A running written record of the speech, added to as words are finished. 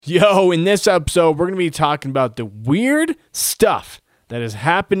Yo, in this episode, we're going to be talking about the weird stuff that is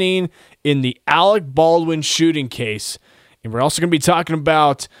happening in the Alec Baldwin shooting case. And we're also going to be talking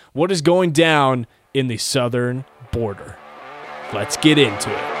about what is going down in the southern border. Let's get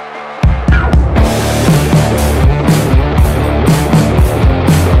into it.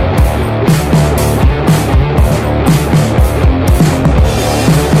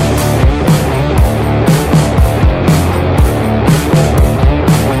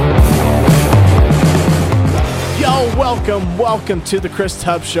 Welcome to the Chris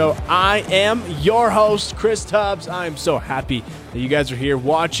Tubbs Show. I am your host, Chris Tubbs. I am so happy that you guys are here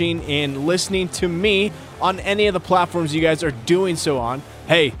watching and listening to me on any of the platforms you guys are doing so on.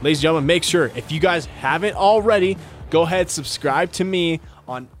 Hey, ladies and gentlemen, make sure if you guys haven't already, go ahead, subscribe to me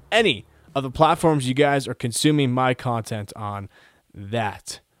on any of the platforms you guys are consuming my content on.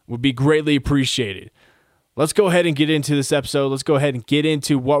 That would be greatly appreciated. Let's go ahead and get into this episode. Let's go ahead and get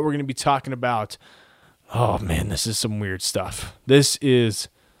into what we're going to be talking about. Oh, man, this is some weird stuff. This is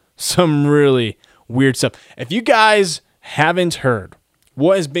some really weird stuff. If you guys haven't heard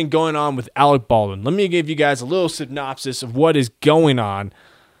what has been going on with Alec Baldwin, let me give you guys a little synopsis of what is going on.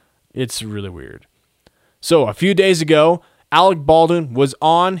 It's really weird. So, a few days ago, Alec Baldwin was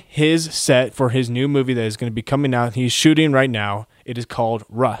on his set for his new movie that is going to be coming out. He's shooting right now. It is called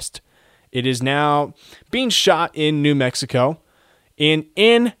Rust. It is now being shot in New Mexico. And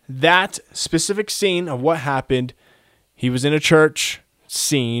in that specific scene of what happened, he was in a church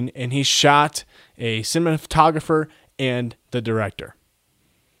scene and he shot a cinematographer and the director.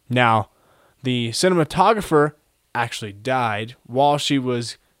 Now, the cinematographer actually died while she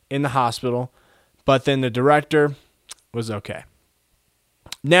was in the hospital, but then the director was okay.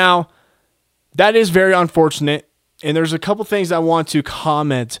 Now, that is very unfortunate, and there's a couple things I want to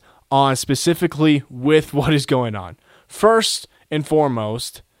comment on specifically with what is going on. First and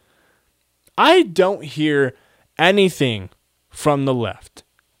foremost, I don't hear anything from the left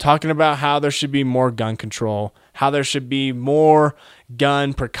talking about how there should be more gun control, how there should be more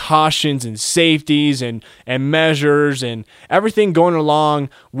gun precautions and safeties and measures and everything going along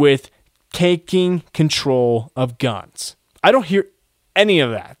with taking control of guns. I don't hear any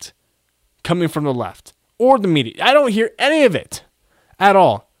of that coming from the left or the media. I don't hear any of it at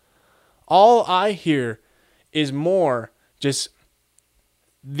all. All I hear is more just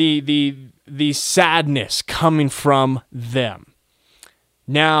the sadness coming from them.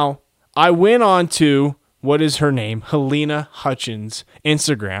 Now, I went on to, what is her name, Halyna Hutchins'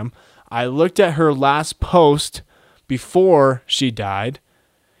 Instagram. I looked at her last post before she died,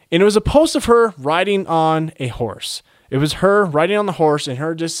 and it was a post of her riding on a horse. It was her riding on the horse and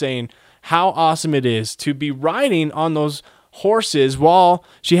her just saying how awesome it is to be riding on those horses while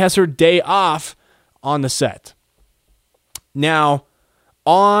she has her day off on the set. Now,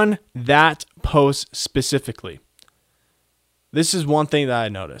 on that post specifically, this is one thing that I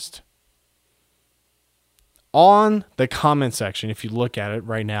noticed. On the comment section, if you look at it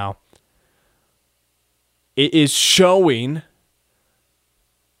right now, it is showing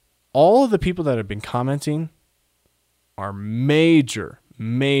all of the people that have been commenting are major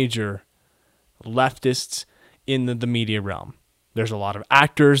leftists in the media realm. There's a lot of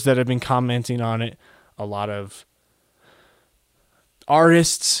actors that have been commenting on it, a lot of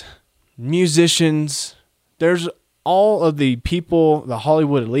artists, musicians. There's all of the people, the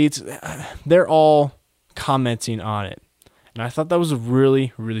Hollywood elites, they're all commenting on it. And I thought that was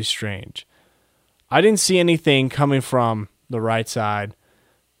really, really strange. I didn't see anything coming from the right side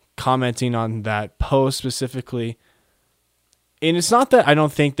commenting on that post specifically. And it's not that I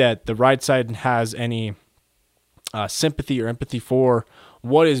don't think that the right side has any sympathy or empathy for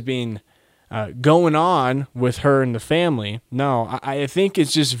what is being going on with her and the family. No, I think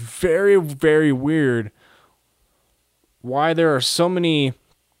it's just very, very weird why there are so many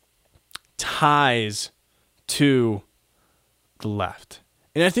ties to the left.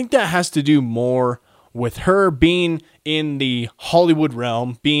 And I think that has to do more with her being in the Hollywood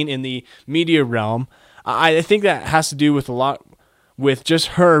realm, being in the media realm. I think that has to do with a lot with just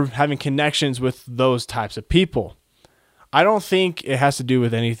her having connections with those types of people. I don't think it has to do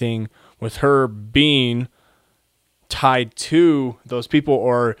with anything with her being tied to those people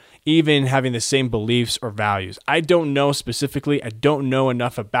or even having the same beliefs or values. I don't know specifically. I don't know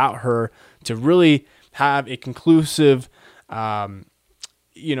enough about her to really have a conclusive, agenda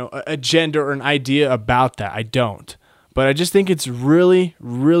or an idea about that. I don't. But I just think it's really,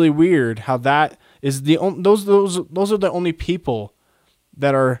 really weird how that is those are the only people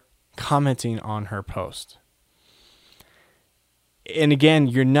that are commenting on her post. And again,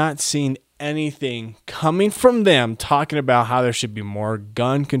 you're not seeing anything coming from them talking about how there should be more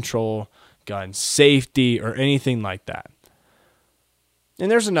gun control, gun safety, or anything like that. And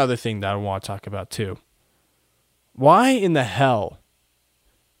there's another thing that I want to talk about too. Why in the hell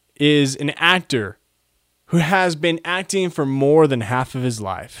is an actor who has been acting for more than half of his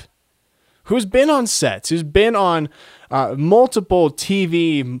life, who's been on sets, who's been on multiple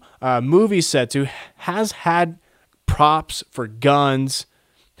TV movie sets, who has had props for guns,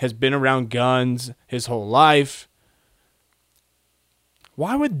 has been around guns his whole life,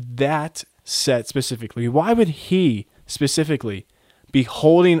 why would that set specifically, why would he specifically be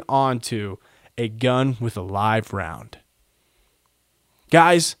holding on to a gun with a live round?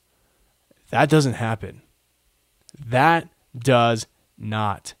 Guys, that doesn't happen. That does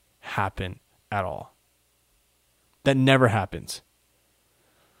not happen at all. That never happens.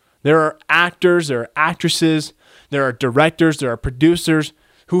 There are actors, there are actresses, there are directors, there are producers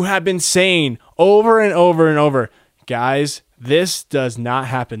who have been saying over and over and over, guys, this does not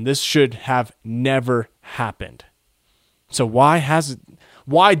happen. This should have never happened. So why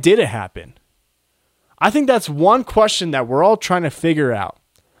did it happen? I think that's one question that we're all trying to figure out.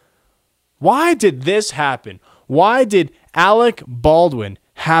 Why did this happen? Why did Alec Baldwin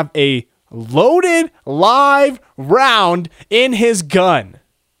have a loaded live round in his gun?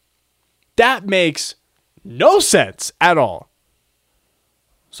 That makes no sense at all.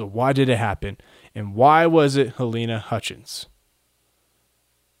 So why did it happen? And why was it Halyna Hutchins?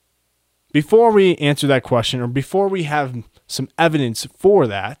 Before we answer that question, or before we have some evidence for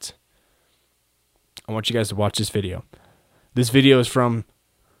that, I want you guys to watch this video. This video is from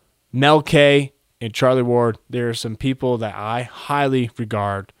Mel K and Charlie Ward. There are some people that I highly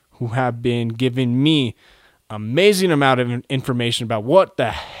regard who have been giving me amazing amount of information about what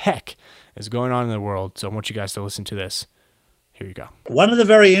the heck is going on in the world. So I want you guys to listen to this. Here you go. One of the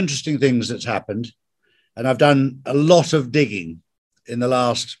very interesting things that's happened, and I've done a lot of digging in the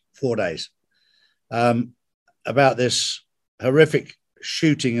last 4 days about this horrific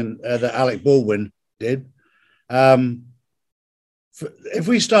shooting that Alec Baldwin did. If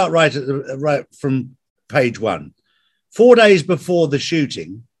we start right from page 1, 4 days before the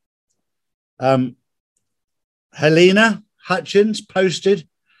shooting, Halyna Hutchins posted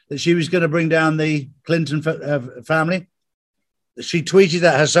that she was going to bring down the Clinton family. She tweeted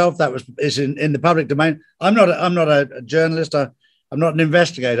that herself. That is in the public domain. I'm not a journalist. I'm not an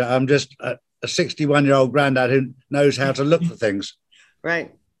investigator. I'm just a 61-year-old granddad who knows how to look for things.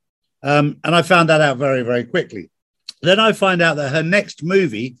 Right. And I found that out very, very quickly. Then I find out that her next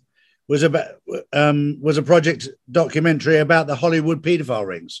movie was a project documentary about the Hollywood pedophile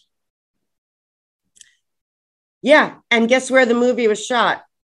rings. Yeah. And guess where the movie was shot?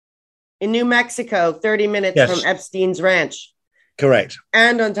 In New Mexico, 30 minutes from Epstein's ranch. Correct.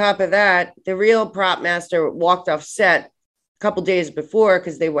 And on top of that, the real prop master walked off set a couple days before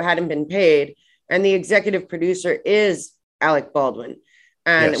because they hadn't been paid. And the executive producer is Alec Baldwin.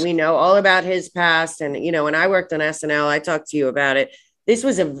 And we know all about his past. And, you know, when I worked on SNL, I talked to you about it. This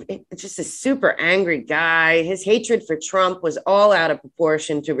was just a super angry guy. His hatred for Trump was all out of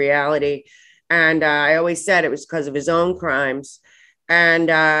proportion to reality. And I always said it was because of his own crimes. And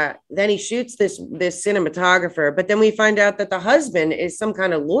then he shoots this cinematographer. But then we find out that the husband is some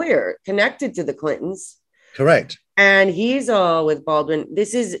kind of lawyer connected to the Clintons. Correct. And he's all with Baldwin.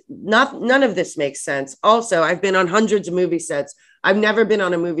 None of this makes sense. Also, I've been on hundreds of movie sets. I've never been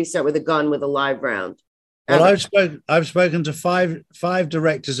on a movie set with a gun with a live round. Well, I've spoken to five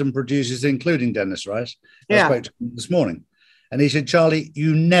directors and producers, including Dennis Rice. I spoke to him this morning. And he said, Charlie,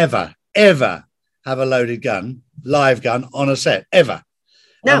 you never, ever have a loaded gun, live gun on a set, ever.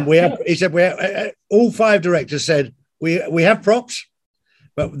 No. He said, all 5 directors said, we have props,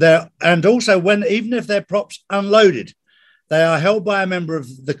 but and also even if they're props unloaded, they are held by a member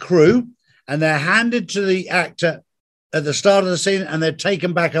of the crew and they're handed to the actor at the start of the scene and they're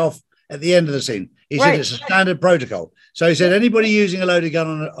taken back off at the end of the scene. He said it's a standard protocol. So he said anybody using a loaded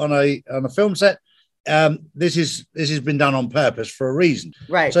gun on a film set, this has been done on purpose for a reason.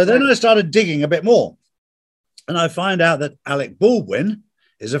 Right. So then I started digging a bit more, and I find out that Alec Baldwin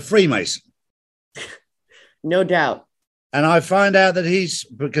is a freemason. No doubt. And I find out that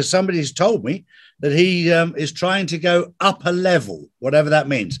because somebody's told me that he is trying to go up a level, whatever that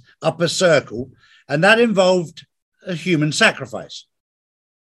means, up a circle, and that involved a human sacrifice.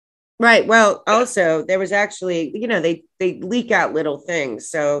 Right. Well, also, there was actually, they leak out little things.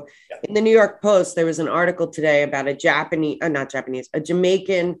 So in the New York Post, there was an article today about a Jamaican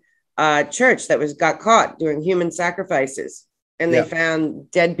church that got caught doing human sacrifices. And they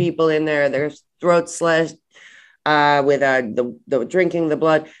found dead people in there, their throats slashed. with the drinking the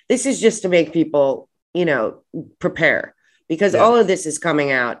blood. This is just to make people, prepare, because all of this is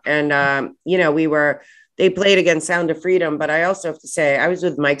coming out. And, they played against Sound of Freedom, but I also have to say, I was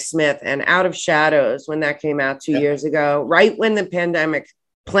with Mike Smith and Out of Shadows when that came out 2 years ago, right when the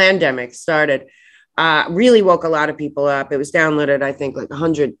pandemic started, really woke a lot of people up. It was downloaded, I think, like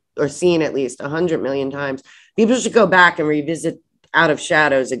 100 or seen at least 100 million times. People should go back and revisit Out of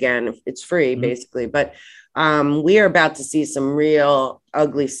Shadows again. It's free, basically. But we are about to see some real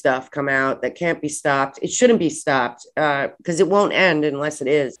ugly stuff come out that can't be stopped. It shouldn't be stopped because it won't end unless it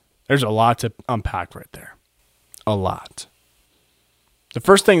is. There's a lot to unpack right there. A lot. The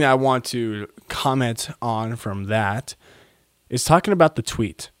first thing that I want to comment on from that is talking about the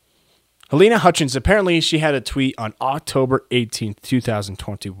tweet. Halyna Hutchins, apparently she had a tweet on October 18th,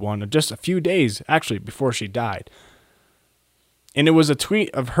 2021, just a few days actually before she died. And it was a tweet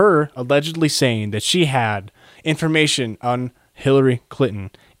of her allegedly saying that she had information on Hilary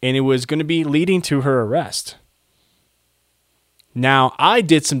Clinton and it was going to be leading to her arrest. Now, I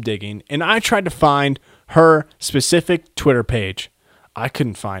did some digging and I tried to find her specific Twitter page. I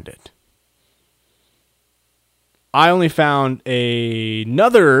couldn't find it. I only found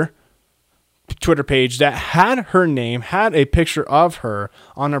another Twitter page that had her name, had a picture of her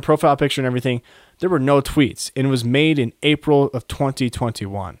on her profile picture and everything. There were no tweets, and it was made in April of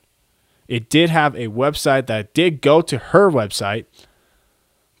 2021. It did have a website that did go to her website,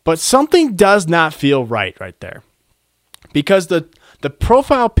 but something does not feel right there. Because the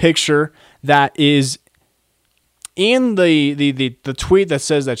profile picture that is in the tweet that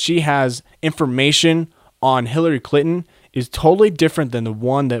says that she has information on Hillary Clinton is totally different than the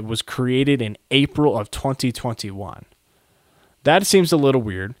one that was created in April of 2021. That seems a little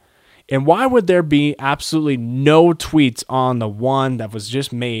weird. And why would there be absolutely no tweets on the one that was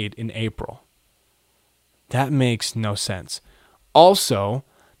just made in April? That makes no sense. Also,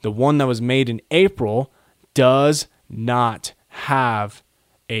 the one that was made in April does not have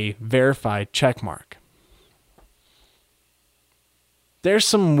a verified checkmark. There's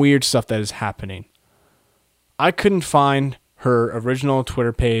some weird stuff that is happening. I couldn't find her original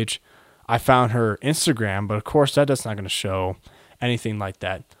Twitter page. I found her Instagram, but of course that's not going to show anything like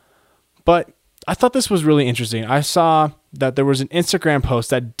that. But I thought this was really interesting. I saw that there was an Instagram post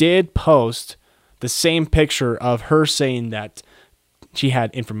that did post the same picture of her saying that she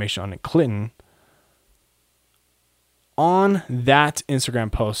had information on Clinton. On that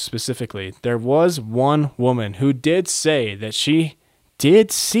Instagram post specifically, there was one woman who did say that she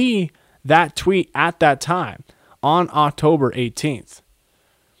did see that tweet at that time on October 18th.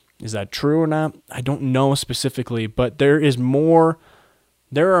 Is that true or not? I don't know specifically, but there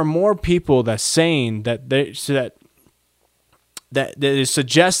are more people that saying that that is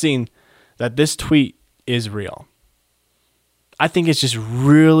suggesting that this tweet is real. I think it's just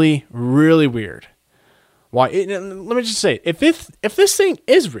really, really weird. Why? Let me just say, if this thing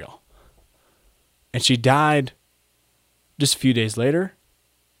is real, and she died just a few days later,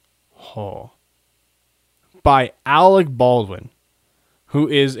 by Alec Baldwin, who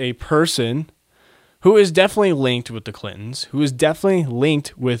is a person who is definitely linked with the Clintons, who is definitely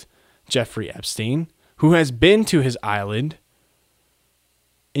linked with Jeffrey Epstein, who has been to his island.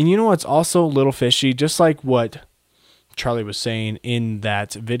 And you know what's also a little fishy, just like what Charlie was saying in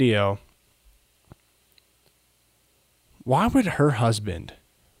that video. Why would her husband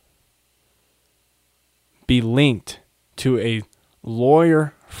be linked to a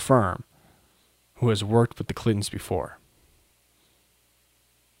lawyer firm who has worked with the Clintons before?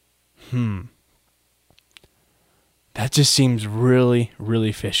 That just seems really,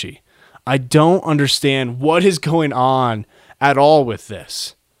 really fishy. I don't understand what is going on at all with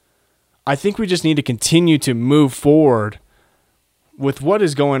this. I think we just need to continue to move forward with what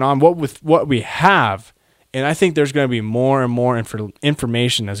is going on, with what we have. And I think there's going to be more and more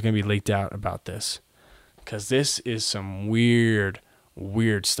information that's going to be leaked out about this. Because this is some weird,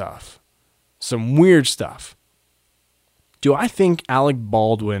 weird stuff. Some weird stuff. Do I think Alec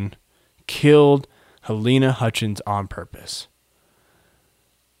Baldwin killed Halyna Hutchins on purpose?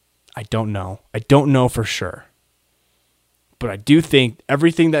 I don't know. I don't know for sure. But I do think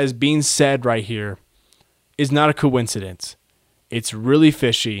everything that is being said right here is not a coincidence. It's really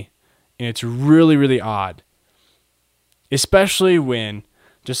fishy, and it's really, really odd. Especially when,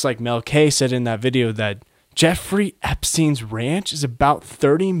 just like Mel K said in that video, that Jeffrey Epstein's ranch is about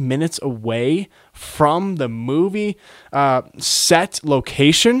 30 minutes away from the movie set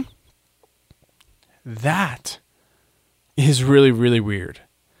location. That is really, really weird.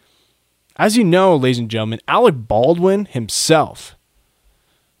 As you know, ladies and gentlemen, Alec Baldwin himself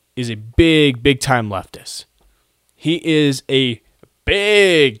is a big, big time leftist. He is a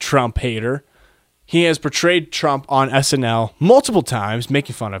big Trump hater. He has portrayed Trump on SNL multiple times,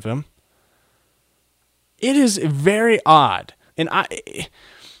 making fun of him. It is very odd. And it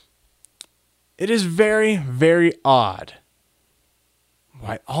is very, very odd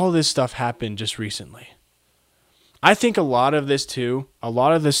why all this stuff happened just recently. I think a lot of this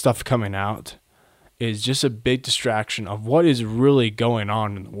stuff coming out is just a big distraction of what is really going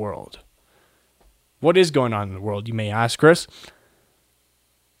on in the world. What is going on in the world, you may ask, Chris?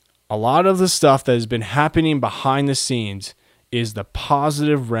 A lot of the stuff that has been happening behind the scenes is the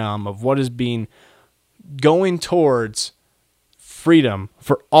positive realm of what is going towards freedom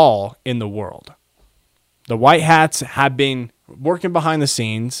for all in the world. The white hats have been working behind the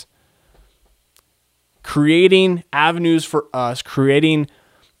scenes, creating avenues for us, creating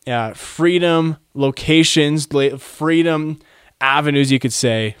freedom locations, freedom avenues, you could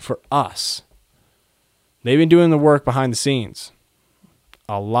say, for us. They've been doing the work behind the scenes.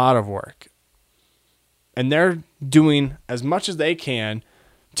 A lot of work. And they're doing as much as they can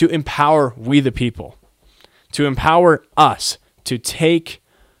to empower we the people, to empower us to take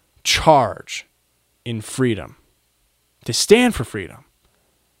charge in freedom, to stand for freedom.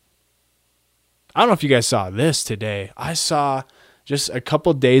 I don't know if you guys saw this today. I saw just a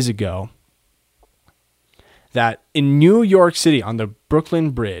couple days ago that in New York City on the Brooklyn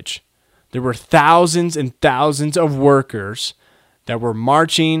Bridge, there were thousands and thousands of workers that were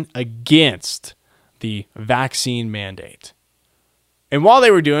marching against the vaccine mandate. And while they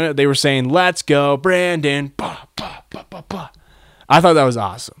were doing it, they were saying, "Let's go, Brandon." Bah, bah, bah, bah, bah. I thought that was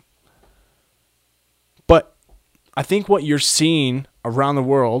awesome. But I think what you're seeing around the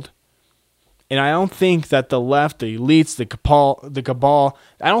world, and I don't think that the left, the elites, the cabal,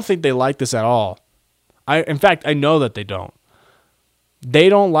 I don't think they like this at all. In fact, I know that they don't. They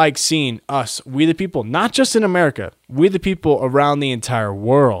don't like seeing us, we the people, not just in America, we the people around the entire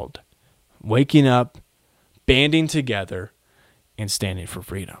world, waking up, banding together, and standing for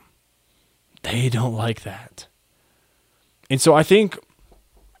freedom. They don't like that. And so I think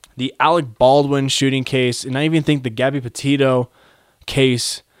the Alec Baldwin shooting case, and I even think the Gabby Petito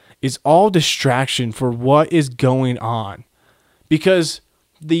case, is all distraction for what is going on. Because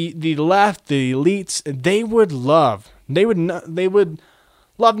the left, the elites, they would love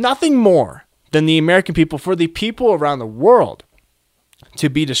nothing more than the American people, for the people around the world, to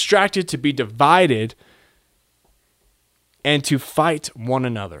be distracted, to be divided, and to fight one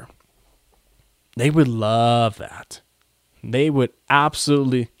another. They would love that. They would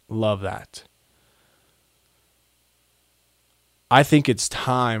absolutely love that. I think it's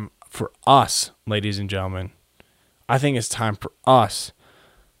time for us, ladies and gentlemen. I think it's time for us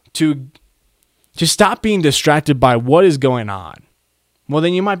to stop being distracted by what is going on. Well,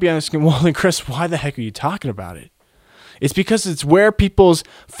 then you might be asking, well, then Chris, why the heck are you talking about it? It's because it's where people's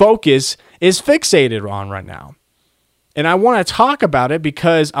focus is fixated on right now. And I want to talk about it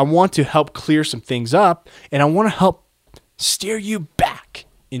because I want to help clear some things up, and I want to help steer you back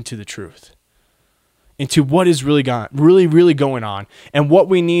into the truth, into what is really going on, and what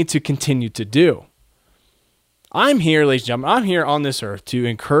we need to continue to do. I'm here, ladies and gentlemen, I'm here on this earth to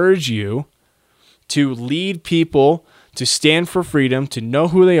encourage you to lead people to stand for freedom, to know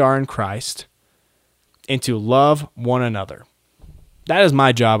who they are in Christ, and to love one another. That is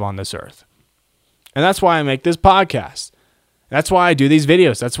my job on this earth. And that's why I make this podcast. That's why I do these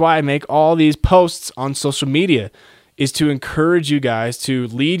videos. That's why I make all these posts on social media, is to encourage you guys, to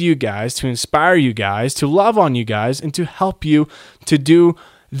lead you guys, to inspire you guys, to love on you guys, and to help you to do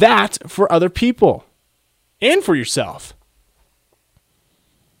that for other people and for yourself.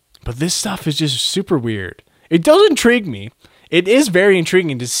 But this stuff is just super weird. It does intrigue me. It is very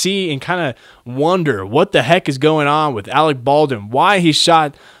intriguing to see and kind of wonder what the heck is going on with Alec Baldwin, why he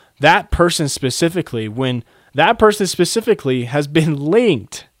shot that person specifically, when that person specifically has been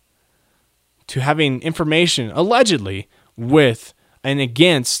linked to having information, allegedly, with and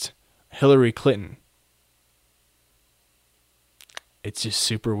against Hilary Clinton. It's just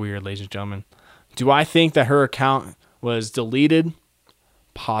super weird, ladies and gentlemen. Do I think that her account was deleted?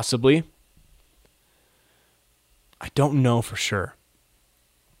 Possibly. I don't know for sure.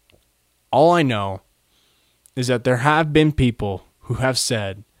 All I know is that there have been people who have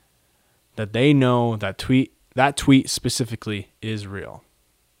said that they know that tweet specifically is real.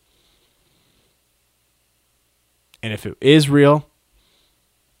 And if it is real,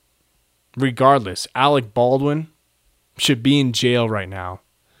 regardless, Alec Baldwin should be in jail right now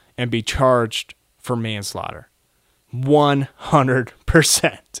and be charged for manslaughter.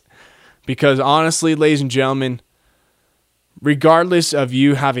 100%. Because honestly, ladies and gentlemen, regardless of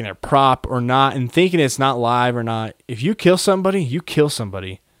you having a prop or not and thinking it's not live or not, if you kill somebody, you kill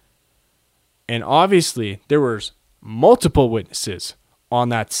somebody. And obviously, there was multiple witnesses on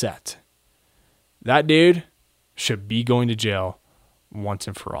that set. That dude should be going to jail once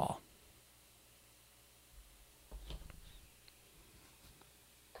and for all.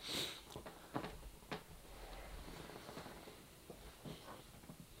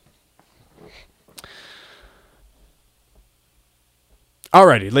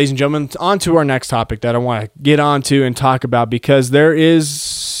 Alrighty, ladies and gentlemen, on to our next topic that I want to get onto and talk about, because there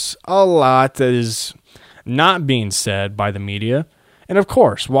is a lot that is not being said by the media. And of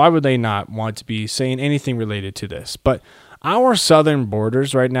course, why would they not want to be saying anything related to this? But our southern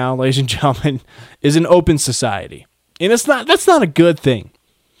borders right now, ladies and gentlemen, is an open society. And that's not a good thing.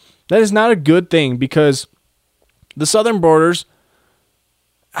 That is not a good thing, because the southern borders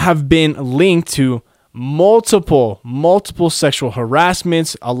have been linked to multiple sexual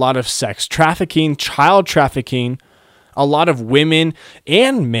harassments, a lot of sex trafficking, child trafficking, a lot of women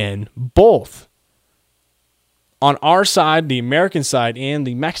and men, both on our side, the American side, and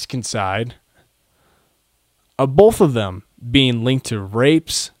the Mexican side, of both of them being linked to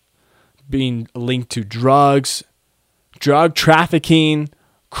rapes, being linked to drugs, drug trafficking,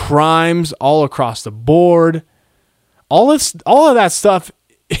 crimes all across the board. All of that stuff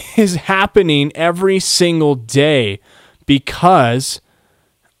is happening every single day because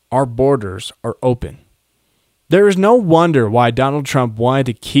our borders are open. There is no wonder why Donald Trump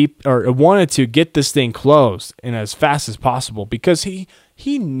wanted to get this thing closed and as fast as possible, because he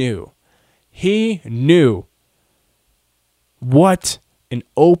knew what an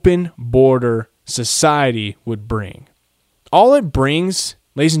open border society would bring. All it brings,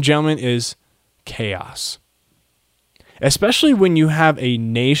 ladies and gentlemen, is chaos. Especially when you have a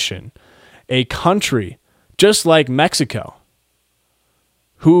nation, a country, just like Mexico,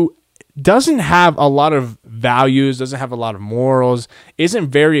 who doesn't have a lot of values, doesn't have a lot of morals, isn't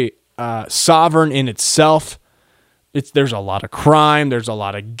very sovereign in itself. There's a lot of crime. There's a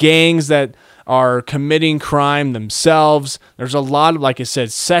lot of gangs that are committing crime themselves. There's a lot of, like I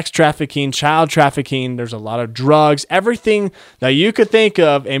said, sex trafficking, child trafficking. There's a lot of drugs. Everything that you could think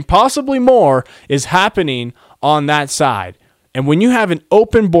of and possibly more is happening on that side. And when you have an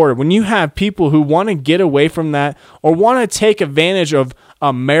open border, when you have people who want to get away from that or want to take advantage of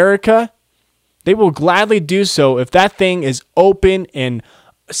America, they will gladly do so if that thing is open and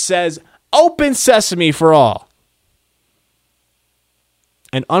says, "Open sesame for all."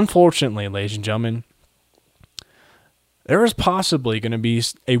 And unfortunately, ladies and gentlemen, there is possibly going to be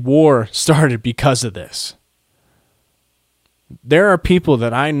a war started because of this. There are people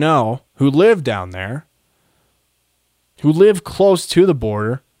that I know who live down there, who live close to the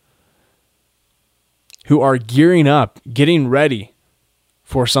border, who are gearing up, getting ready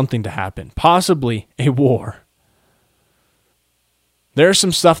for something to happen, possibly a war. There's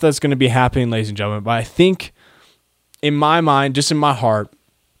some stuff that's going to be happening, ladies and gentlemen, but I think in my mind, just in my heart,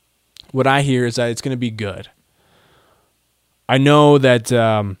 what I hear is that it's going to be good. I know that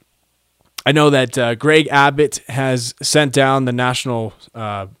Greg Abbott has sent down the National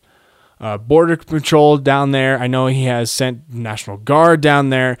Border Patrol down there. I know he has sent National Guard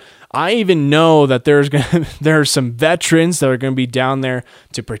down there. I even know that there are some veterans that are going to be down there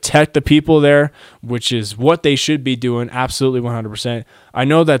to protect the people there, which is what they should be doing, absolutely 100%. I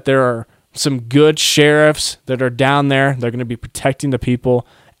know that there are some good sheriffs that are down there. They're going to be protecting the people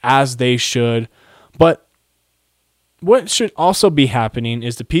as they should. But what should also be happening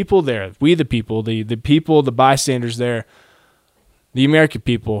is the people there, we the people, the people, the bystanders there, the American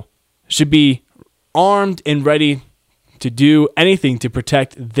people, should be armed and ready to do anything to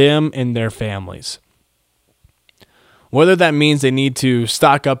protect them and their families. Whether that means they need to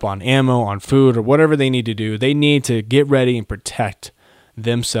stock up on ammo, on food, or whatever they need to do, they need to get ready and protect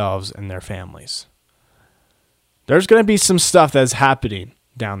themselves and their families. There's going to be some stuff that's happening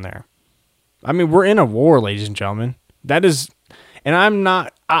down there. I mean, we're in a war, ladies and gentlemen. That is, and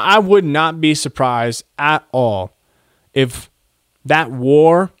I would not be surprised at all if that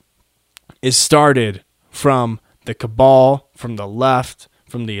war is started from the cabal, from the left,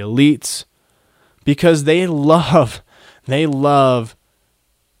 from the elites, because they love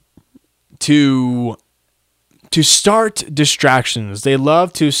to start distractions. They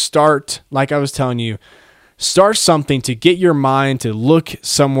love to start, like I was telling you, start something to get your mind to look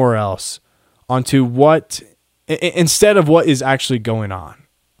somewhere else onto what, instead of what is actually going on.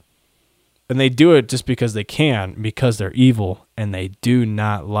 And they do it just because they can, because they're evil and they do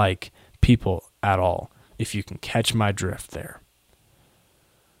not like people at all, if you can catch my drift there.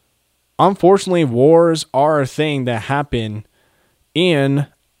 Unfortunately, wars are a thing that happen in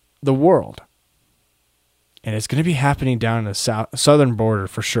the world. And it's going to be happening down in the southern border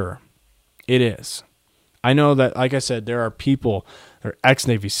for sure. It is. I know that, like I said, there are people, there are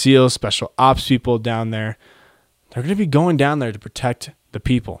ex-Navy SEALs, special ops people down there. They're going to be going down there to protect the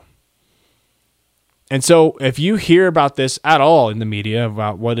people. And so if you hear about this at all in the media,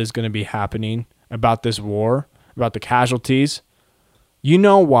 about what is going to be happening, about this war, about the casualties, you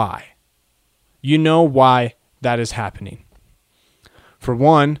know why. You know why that is happening. For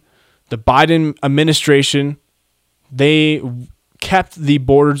one, the Biden administration, they kept the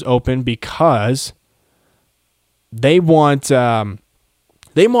borders open because they want as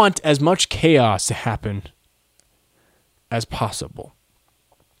much chaos to happen as possible.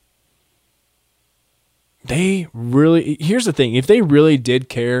 Here's the thing, if they really did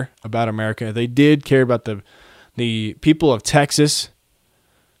care about America, if they did care about the people of Texas,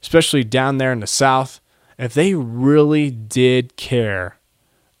 especially down there in the South, if they really did care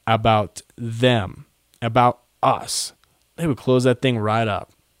about them, about us, they would close that thing right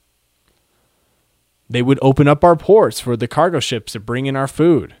up. They would open up our ports for the cargo ships to bring in our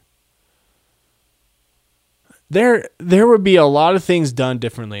food. There would be a lot of things done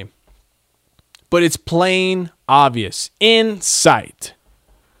differently. But it's plain obvious, in sight,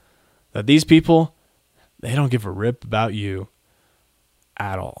 that these people, they don't give a rip about you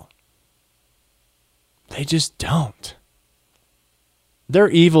at all. They just don't. They're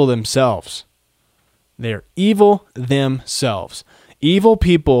evil themselves. They're evil themselves. Evil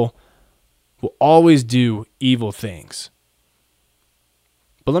people will always do evil things.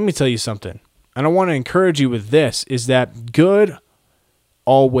 But let me tell you something. And I want to encourage you with this, is that good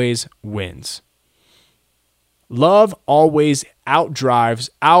always wins. Love always outdrives,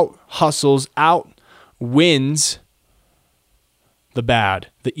 out-hustles, out-wins the bad,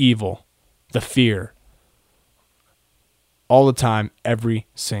 the evil, the fear. All the time, every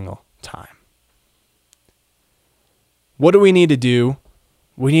single time. What do we need to do?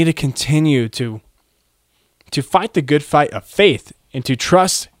 We need to continue to fight the good fight of faith and to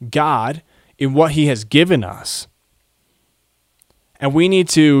trust God in what He has given us. And we need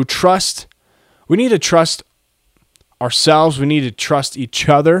to trust ourselves, we need to trust each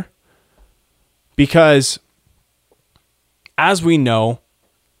other, because as we know,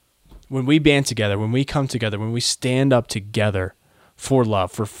 when we band together, when we come together, when we stand up together for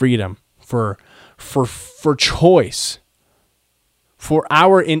love, for freedom, for choice, for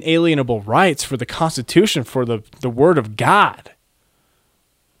our inalienable rights, for the Constitution, for the Word of God,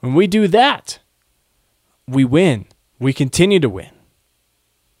 when we do that, we win. We continue to win.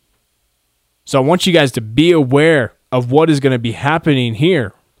 So I want you guys to be aware of what is going to be happening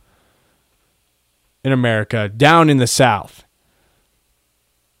here in America, down in the South.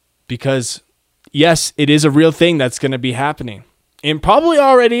 Because, yes, it is a real thing that's going to be happening. And probably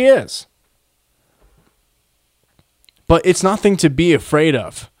already is. But it's nothing to be afraid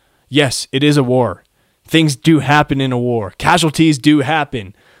of. Yes, it is a war. Things do happen in a war. Casualties do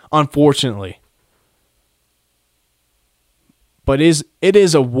happen, unfortunately. But it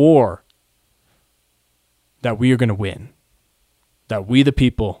is a war that we are going to win. That we, the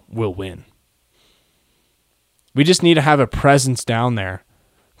people, will win. We just need to have a presence down there.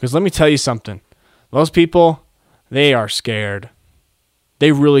 Because let me tell you something. Those people, they are scared.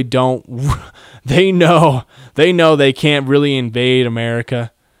 They really don't. They know they can't really invade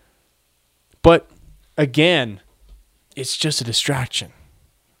America. But again, it's just a distraction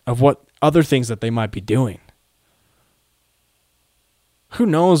of what other things that they might be doing. Who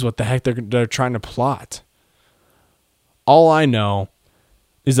knows what the heck they're trying to plot? All I know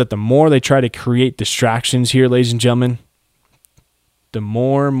is that the more they try to create distractions here, ladies and gentlemen, the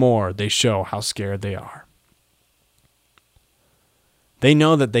more and more they show how scared they are. They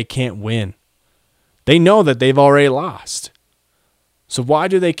know that they can't win. They know that they've already lost. So why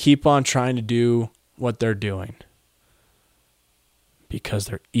do they keep on trying to do what they're doing? Because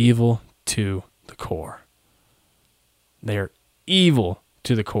they're evil to the core. They are evil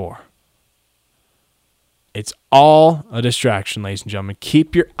to the core. It's all a distraction, ladies and gentlemen.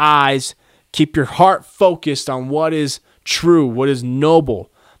 Keep your eyes, keep your heart focused on what is true, what is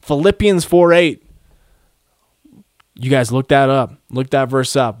noble. Philippians 4:8. You guys look that up. Look that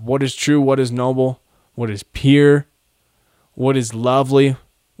verse up. What is true, what is noble, what is pure, what is lovely,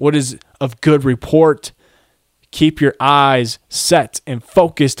 what is of good report. Keep your eyes set and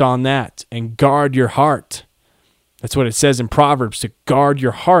focused on that and guard your heart. That's what it says in Proverbs, to guard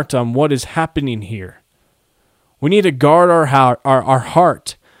your heart on what is happening here. We need to guard our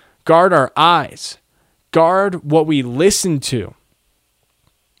heart, guard our eyes, guard what we listen to.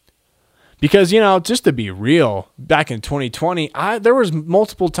 Because, just to be real, back in 2020, there was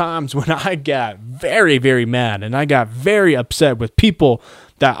multiple times when I got very, very mad and I got very upset with people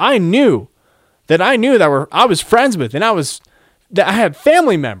that I knew that I was friends with, and that I had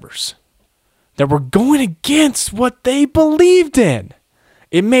family members that were going against what they believed in.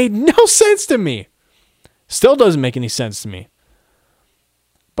 It made no sense to me. Still doesn't make any sense to me.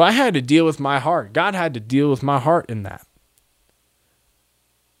 But I had to deal with my heart. God had to deal with my heart in that.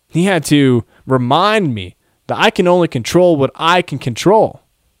 He had to remind me that I can only control what I can control.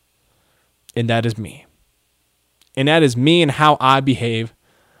 And that is me. And that is me and how I behave.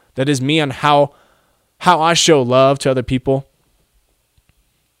 That is me on how I show love to other people.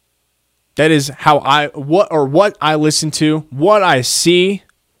 That is what I listen to, what I see.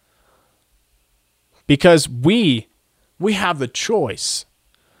 Because we have the choice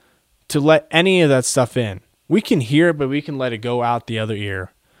to let any of that stuff in. We can hear it, but we can let it go out the other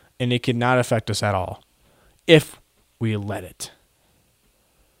ear. And it cannot affect us at all if we let it.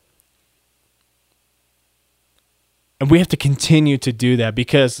 And we have to continue to do that,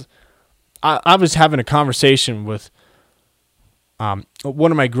 because I was having a conversation with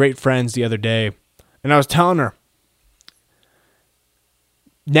one of my great friends the other day, and I was telling her,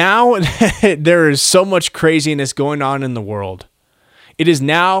 now there is so much craziness going on in the world. It is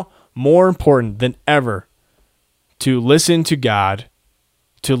now more important than ever to listen to God,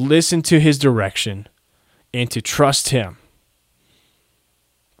 to listen to his direction, and to trust him.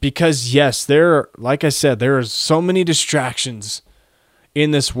 Because yes, like I said, there are so many distractions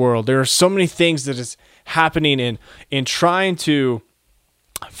in this world. There are so many things that is happening in trying to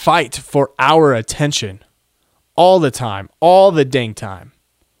fight for our attention all the time, all the dang time.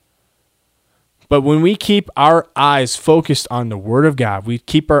 But when we keep our eyes focused on the Word of God, we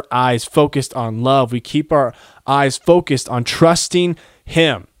keep our eyes focused on love, we keep our eyes focused on trusting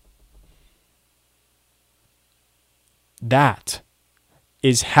him, that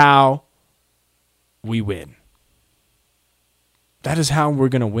is how we win. That is how we're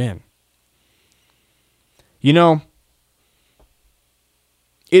going to win. It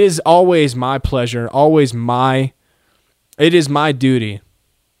is always my pleasure, it is my duty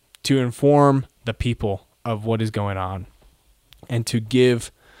to inform the people of what is going on and to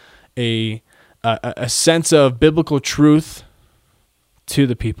give a sense of biblical truth to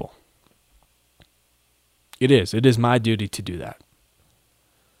the people. It is my duty to do that.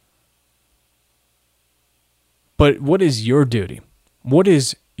 But what is your duty? What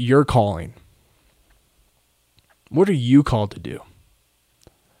is your calling? What are you called to do?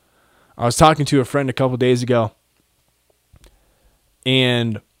 I was talking to a friend a couple days ago,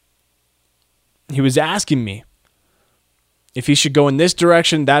 and he was asking me if he should go in this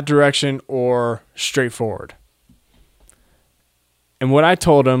direction, that direction, or straight forward. And what I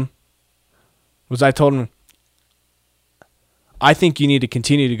told him was, I think you need to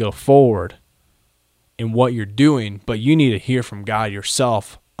continue to go forward in what you're doing, but you need to hear from God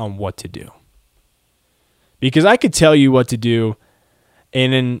yourself on what to do. Because I could tell you what to do,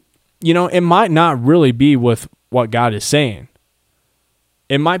 and then, it might not really be with what God is saying.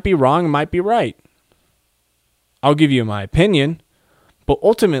 It might be wrong, it might be right. I'll give you my opinion, but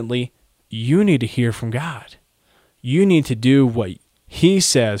ultimately, you need to hear from God. You need to do what he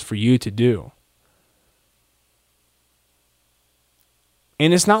says for you to do.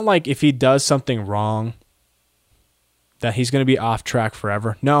 And it's not like if he does something wrong that he's going to be off track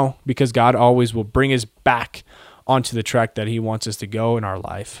forever. No, because God always will bring us back onto the track that he wants us to go in our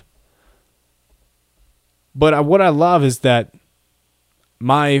life. But what I love is that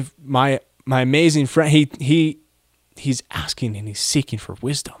my amazing friend, he's asking and he's seeking for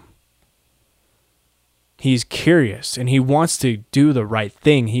wisdom. He's curious and he wants to do the right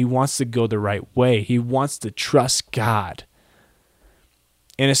thing. He wants to go the right way. He wants to trust God.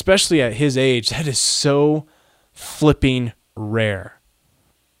 And especially at his age, that is so flipping rare.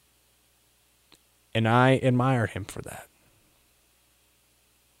 And I admire him for that.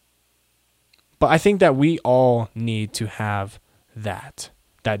 But I think that we all need to have that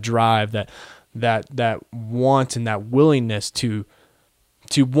drive, that want and that willingness to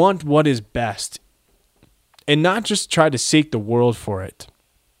want what is best, and not just try to seek the world for it,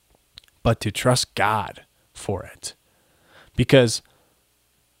 but to trust God for it. Because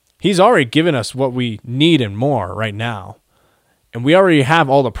he's already given us what we need and more right now. And we already have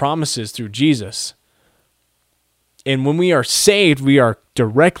all the promises through Jesus. And when we are saved, we are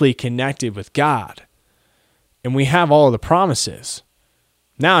directly connected with God. And we have all of the promises.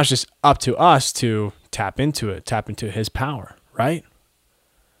 Now it's just up to us to tap into his power, right?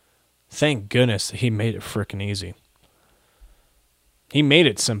 Thank goodness he made it freaking easy. He made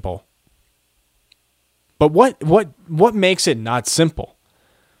it simple. But what makes it not simple?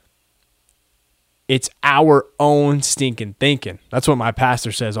 It's our own stinking thinking. That's what my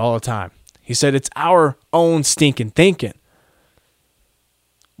pastor says all the time. He said it's our own stinking thinking.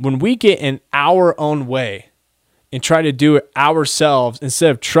 When we get in our own way and try to do it ourselves instead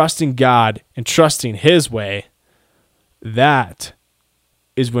of trusting God and trusting His way, that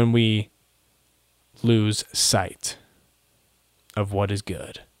is when we lose sight of what is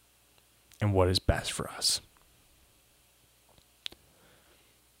good and what is best for us.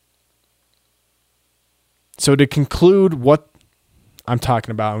 So to conclude what I'm talking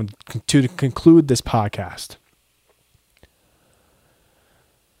about, to conclude this podcast,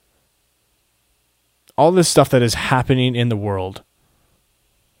 all this stuff that is happening in the world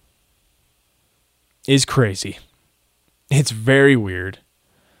is crazy. It's very weird.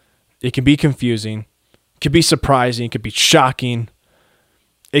 It can be confusing. It can be surprising. It could be shocking.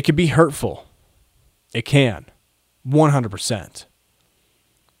 It could be hurtful. It can. 100%.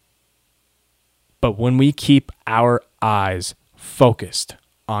 But when we keep our eyes focused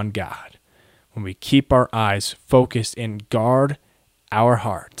on God, when we keep our eyes focused and guard our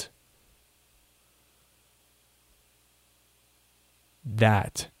heart,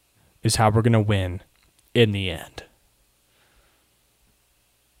 that is how we're going to win in the end.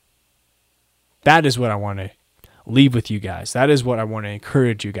 That is what I want to leave with you guys. That is what I want to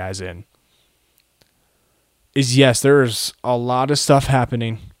encourage you guys in. Is yes, there's a lot of stuff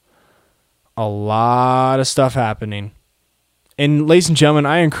happening. A lot of stuff happening. And ladies and gentlemen,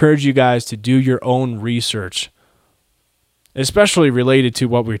 I encourage you guys to do your own research, especially related to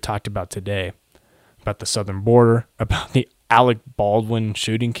what we talked about today, about the southern border, about the Alec Baldwin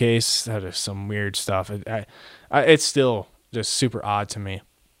shooting case. That is some weird stuff. It's still just super odd to me.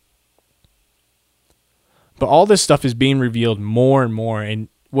 But all this stuff is being revealed more and more, and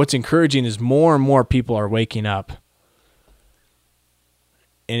what's encouraging is more and more people are waking up.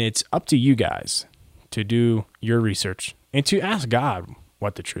 And it's up to you guys to do your research and to ask God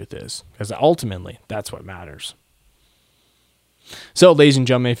what the truth is, because ultimately that's what matters. So, ladies and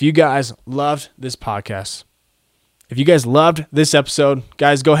gentlemen, if you guys loved this podcast, if you guys loved this episode,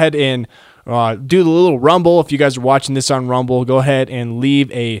 guys, go ahead and do the little Rumble. If you guys are watching this on Rumble, go ahead and leave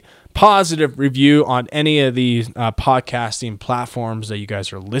a positive review on any of the podcasting platforms that you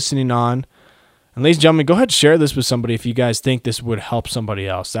guys are listening on. And ladies and gentlemen, go ahead and share this with somebody if you guys think this would help somebody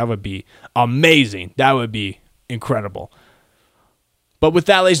else. That would be amazing. That would be incredible. But with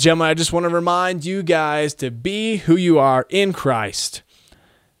that, ladies and gentlemen, I just want to remind you guys to be who you are in Christ.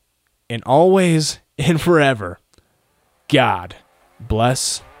 And always and forever, God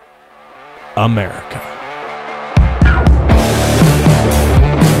bless America.